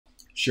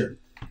Sure,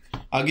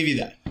 I'll give you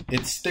that.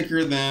 It's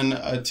thicker than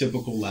a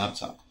typical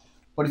laptop.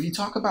 But if you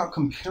talk about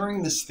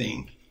comparing this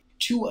thing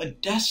to a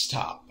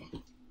desktop,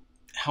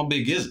 how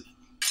big is it?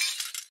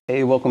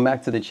 Hey, welcome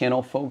back to the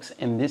channel, folks.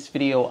 In this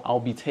video, I'll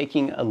be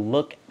taking a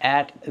look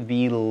at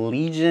the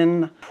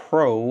Legion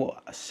Pro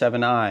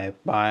 7i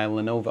by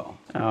Lenovo.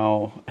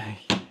 Now,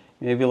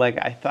 maybe like,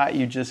 I thought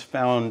you just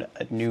found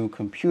a new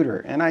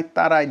computer, and I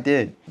thought I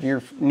did. If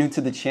you're new to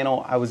the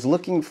channel, I was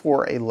looking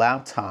for a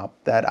laptop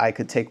that I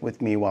could take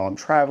with me while I'm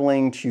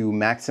traveling to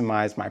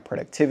maximize my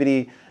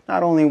productivity,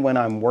 not only when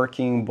I'm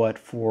working, but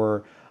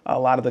for a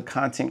lot of the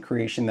content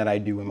creation that I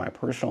do in my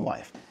personal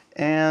life.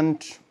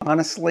 And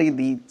honestly,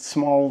 the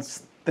small,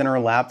 thinner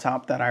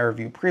laptop that I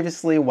reviewed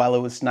previously, while it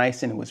was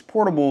nice and it was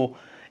portable,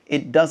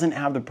 it doesn't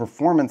have the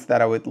performance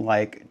that I would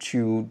like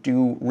to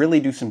really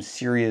do some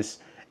serious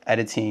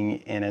editing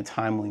in a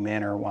timely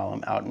manner while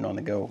I'm out and on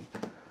the go.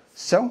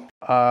 So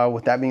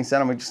with that being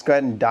said, I'm gonna just go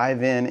ahead and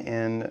dive in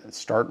and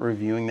start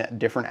reviewing the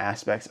different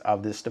aspects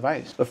of this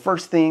device. The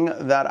first thing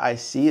that I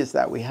see is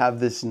that we have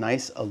this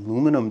nice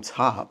aluminum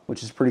top,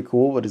 which is pretty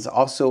cool, but it's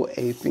also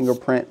a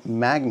fingerprint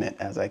magnet,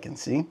 as I can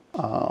see.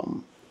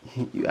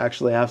 You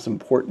actually have some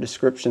port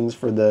descriptions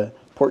for the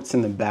ports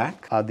in the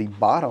back. The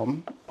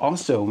bottom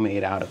also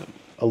made out of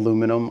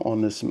aluminum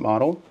on this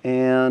model.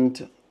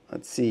 And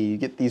let's see, you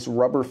get these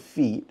rubber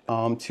feet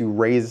to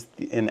raise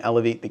and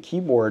elevate the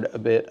keyboard a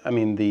bit,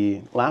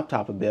 the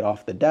laptop a bit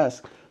off the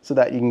desk so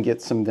that you can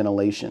get some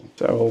ventilation.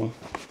 So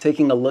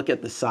taking a look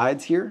at the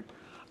sides here,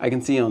 I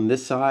can see on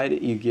this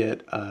side, you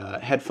get a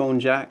headphone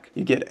jack,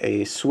 you get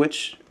a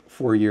switch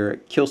for your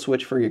kill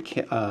switch for your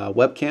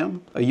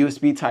webcam, a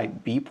USB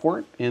type B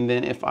port, and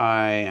then if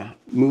I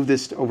move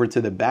this over to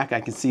the back,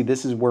 I can see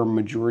this is where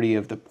majority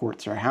of the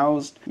ports are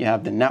housed. You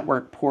have the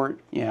network port,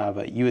 you have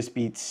a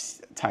USB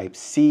type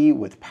C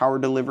with power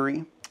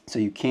delivery, so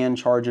you can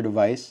charge a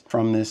device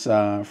from this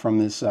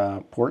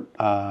port,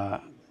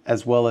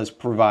 as well as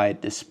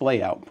provide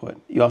display output.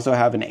 You also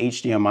have an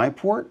HDMI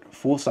port,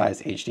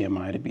 full-size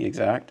HDMI to be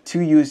exact, 2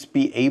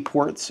 USB-A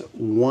ports,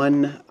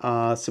 one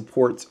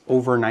supports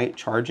overnight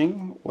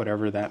charging,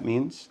 whatever that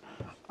means,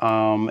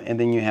 and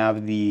then you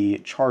have the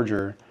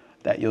charger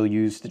that you'll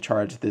use to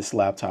charge this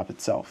laptop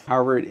itself.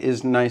 However, it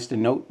is nice to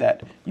note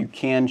that you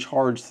can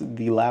charge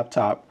the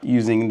laptop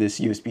using this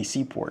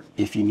USB-C port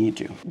if you need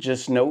to.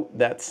 Just note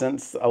that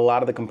since a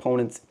lot of the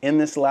components in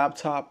this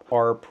laptop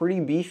are pretty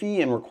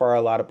beefy and require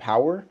a lot of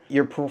power,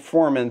 your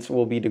performance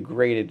will be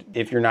degraded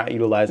if you're not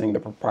utilizing the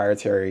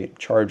proprietary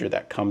charger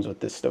that comes with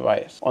this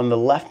device. On the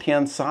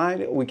left-hand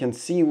side, we can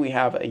see we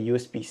have a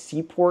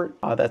USB-C port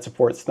that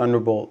supports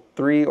Thunderbolt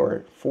 3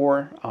 or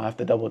 4, I'll have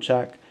to double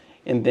check,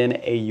 and then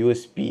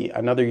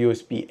another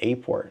USB-A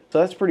port. So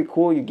that's pretty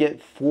cool. You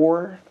get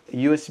 4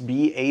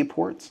 USB-A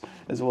ports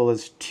as well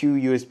as 2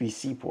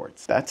 USB-C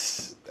ports.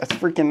 That's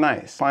freaking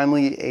nice.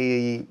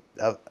 Finally,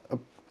 a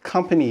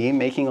company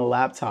making a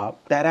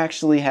laptop that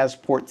actually has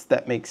ports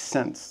that make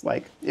sense.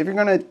 Like, if you're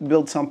gonna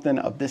build something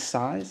of this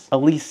size,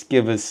 at least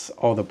give us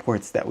all the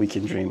ports that we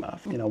can dream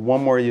of. You know,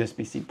 one more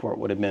USB-C port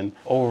would have been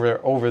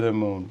over the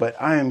moon, but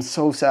I am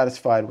so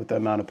satisfied with the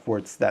amount of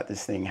ports that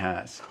this thing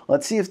has.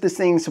 Let's see if this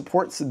thing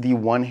supports the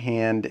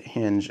one-hand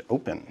hinge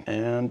open,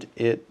 and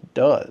it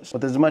does.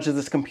 But as much as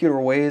this computer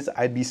weighs,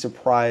 I'd be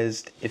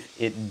surprised if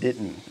it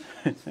didn't.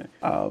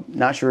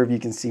 Not sure if you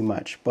can see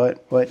much, but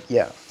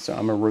yeah, so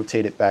I'm gonna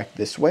rotate it back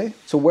this way.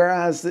 So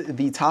whereas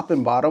the top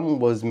and bottom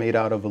was made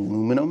out of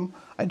aluminum,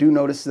 I do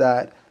notice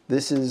that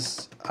this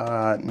is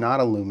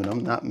not aluminum,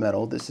 not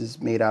metal. This is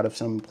made out of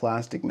some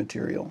plastic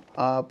material,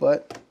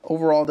 but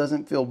overall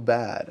doesn't feel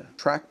bad.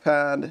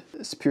 Trackpad,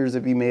 this appears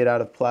to be made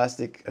out of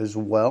plastic as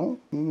well.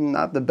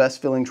 Not the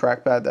best feeling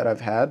trackpad that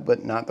I've had,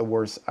 but not the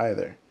worst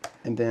either.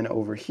 And then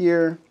over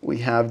here, we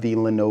have the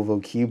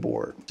Lenovo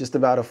keyboard. Just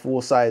about a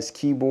full-size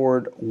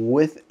keyboard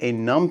with a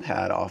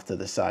numpad off to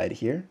the side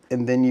here.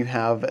 And then you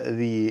have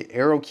the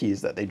arrow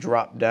keys that they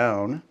drop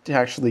down to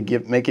actually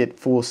make it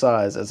full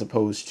size as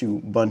opposed to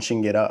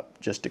bunching it up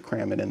just to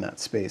cram it in that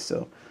space.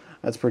 So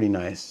that's pretty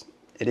nice.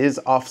 It is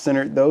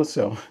off-centered though,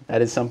 so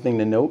that is something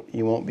to note.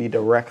 You won't be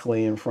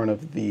directly in front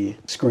of the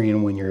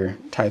screen when you're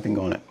typing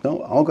on it.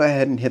 So I'll go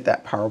ahead and hit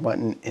that power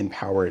button and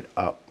power it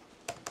up.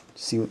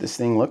 See what this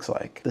thing looks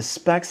like. The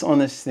specs on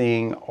this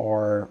thing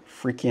are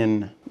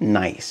freaking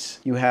nice.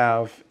 You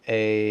have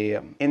a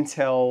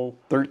Intel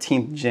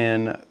 13th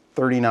gen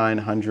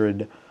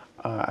 3900,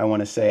 I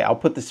wanna say. I'll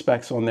put the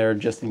specs on there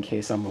just in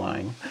case I'm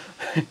lying.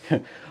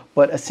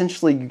 But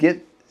essentially you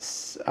get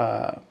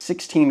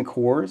 16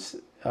 cores,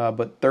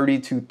 but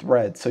 32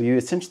 threads. So you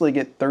essentially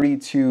get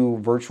 32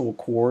 virtual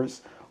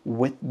cores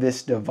with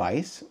this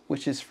device,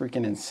 which is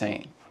freaking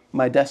insane.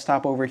 My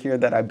desktop over here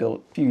that I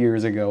built a few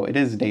years ago, it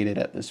is dated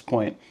at this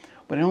point,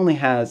 but it only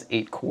has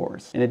 8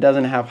 cores and it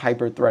doesn't have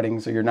hyper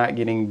threading, so you're not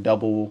getting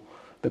double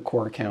the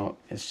core count.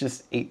 It's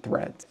just 8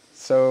 threads.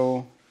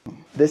 So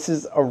this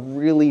is a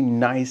really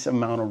nice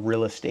amount of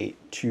real estate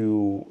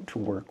to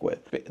work with.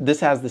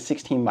 This has the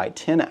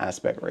 16:10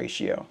 aspect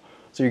ratio.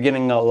 So you're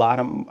getting a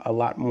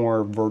lot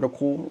more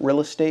vertical real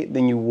estate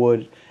than you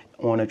would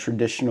on a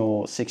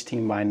traditional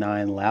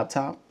 16:9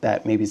 laptop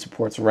that maybe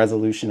supports a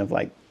resolution of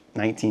like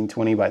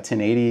 1920 by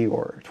 1080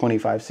 or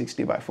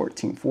 2560 by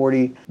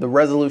 1440. The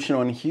resolution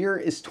on here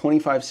is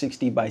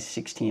 2560 by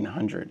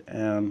 1600,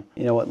 and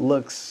you know, it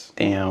looks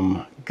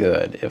damn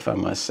good, if I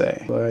must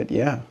say. But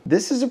yeah,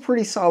 this is a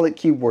pretty solid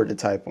keyboard to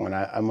type on,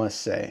 I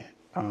must say.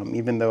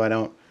 Even though I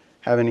don't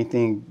have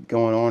anything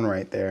going on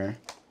right there.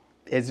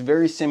 It's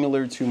very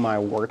similar to my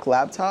work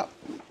laptop.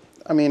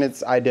 I mean,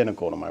 it's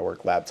identical to my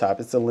work laptop.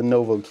 It's a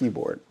Lenovo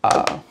keyboard.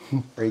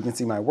 Where you can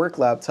see my work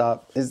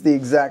laptop is the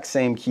exact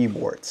same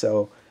keyboard.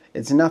 So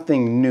it's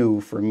nothing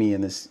new for me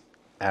in this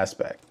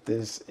aspect.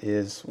 This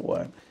is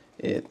what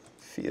it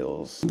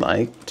feels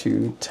like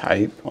to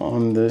type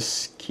on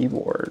this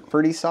keyboard.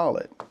 Pretty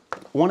solid.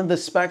 One of the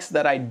specs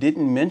that I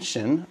didn't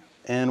mention,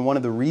 and one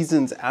of the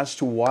reasons as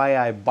to why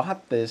I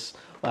bought this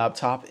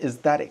laptop, is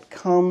that it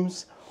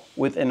comes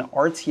with an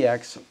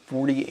RTX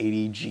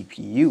 4080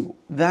 GPU.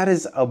 That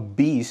is a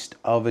beast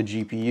of a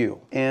GPU.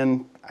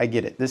 And I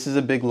get it, this is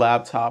a big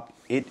laptop.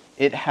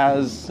 It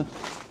has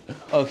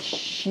a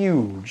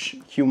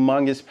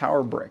humongous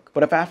power brick.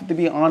 But if I have to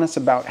be honest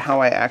about how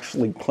I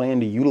actually plan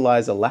to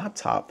utilize a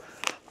laptop,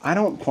 I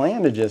don't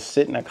plan to just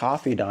sit in a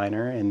coffee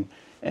diner and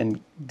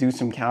do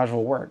some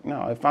casual work.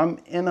 No, if I'm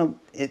in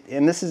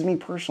and this is me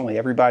personally,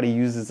 everybody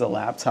uses a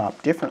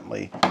laptop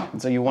differently.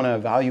 And so you wanna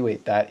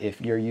evaluate that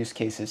if your use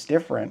case is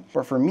different.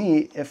 But for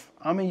me, if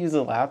I'm gonna use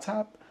a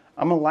laptop,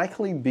 I'm gonna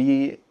likely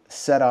be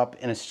set up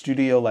in a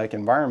studio-like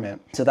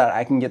environment so that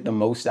I can get the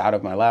most out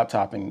of my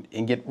laptop and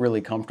get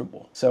really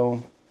comfortable.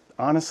 So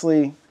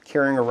honestly,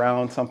 carrying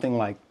around something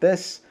like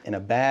this in a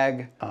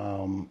bag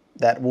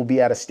that will be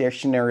at a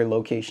stationary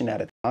location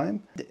at a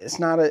time, it's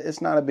not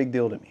a big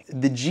deal to me.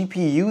 The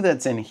GPU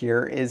that's in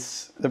here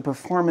the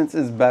performance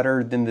is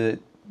better than the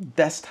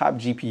desktop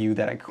GPU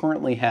that I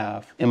currently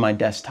have in my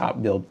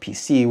desktop build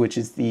PC, which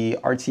is the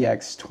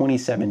RTX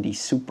 2070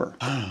 Super.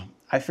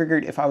 I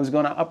figured if I was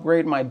going to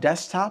upgrade my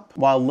desktop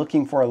while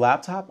looking for a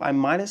laptop, I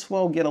might as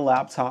well get a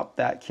laptop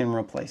that can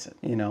replace it.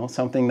 You know,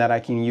 something that I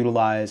can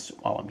utilize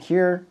while I'm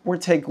here or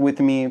take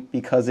with me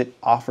because it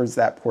offers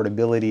that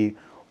portability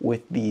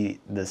with the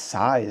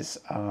size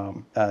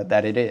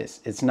that it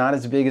is. It's not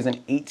as big as an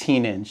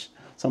 18-inch,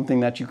 something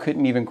that you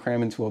couldn't even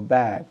cram into a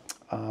bag.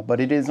 But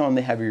it is on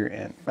the heavier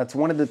end. That's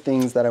one of the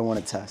things that I want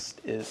to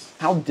test, is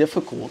how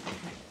difficult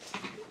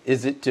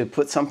is it to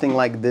put something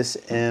like this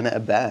in a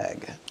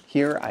bag.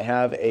 Here I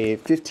have a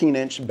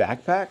 15-inch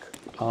backpack.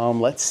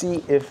 Let's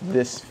see if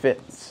this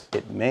fits.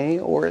 It may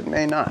or it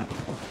may not.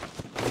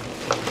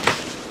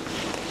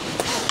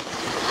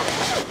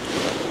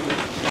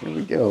 Here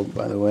we go,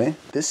 by the way.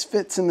 This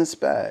fits in this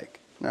bag.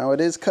 Now it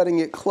is cutting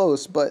it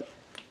close, but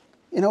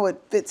you know,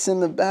 it fits in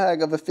the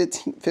bag of a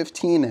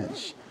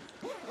 15-inch.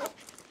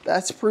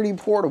 That's pretty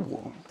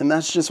portable. And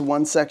that's just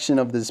one section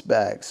of this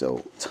bag.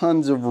 So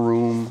tons of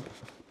room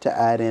to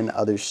add in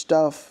other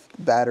stuff,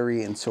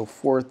 battery and so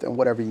forth, and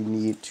whatever you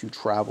need to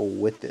travel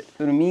with it.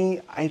 So to me,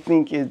 I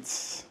think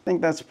that's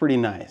pretty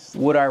nice.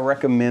 Would I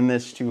recommend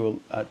this to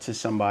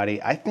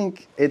somebody? I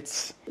think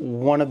it's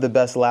one of the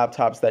best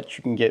laptops that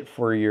you can get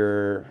for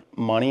your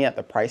money at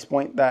the price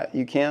point that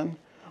you can.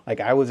 Like,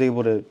 I was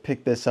able to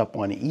pick this up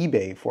on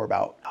eBay for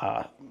about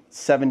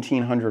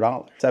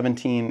 $1,700,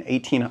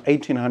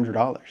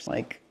 $1,800.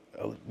 Like,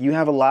 you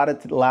have a lot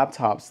of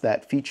laptops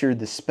that feature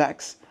the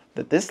specs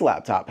that this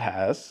laptop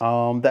has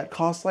that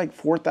cost like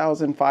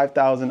 $4,000,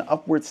 $5,000,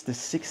 upwards to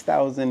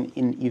 $6,000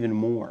 and even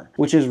more,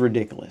 which is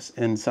ridiculous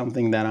and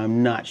something that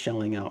I'm not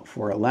shelling out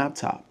for a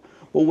laptop.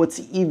 But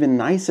what's even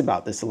nice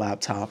about this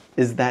laptop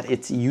is that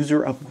it's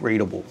user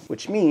upgradable,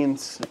 which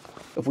means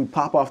if we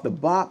pop off the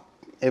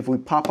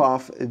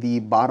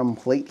bottom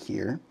plate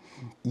here,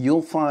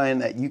 you'll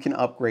find that you can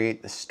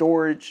upgrade the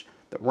storage,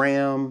 the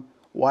RAM,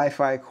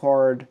 Wi-Fi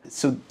card.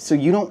 So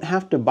you don't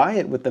have to buy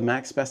it with the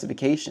max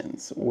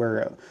specifications,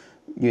 where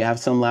you have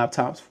some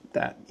laptops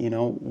that, you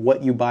know,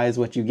 what you buy is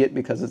what you get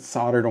because it's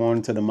soldered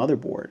onto the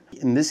motherboard.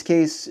 In this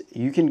case,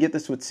 you can get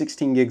this with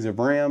 16 gigs of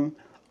RAM,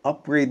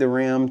 upgrade the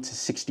RAM to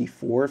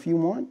 64 if you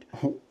want,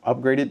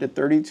 upgrade it to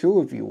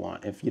 32 if you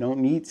want, if you don't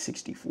need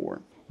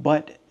 64.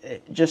 But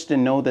just to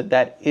know that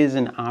that is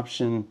an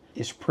option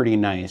is pretty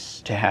nice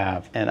to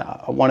have. And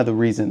one of the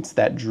reasons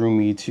that drew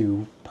me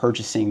to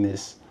purchasing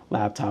this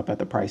laptop at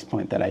the price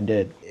point that I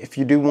did. If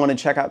you do want to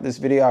check out this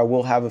video, I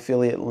will have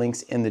affiliate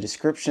links in the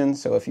description.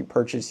 So if you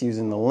purchase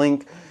using the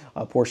link,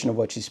 a portion of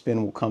what you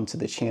spend will come to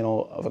the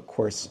channel, of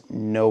course,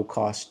 no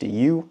cost to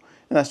you.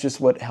 And that's just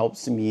what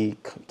helps me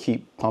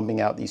keep pumping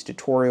out these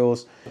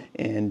tutorials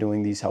and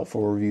doing these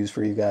helpful reviews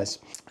for you guys.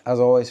 As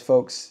always,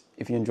 folks,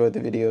 if you enjoyed the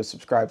video,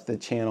 subscribe to the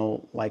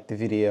channel, like the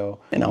video,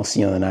 and I'll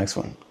see you on the next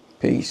one.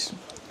 Peace.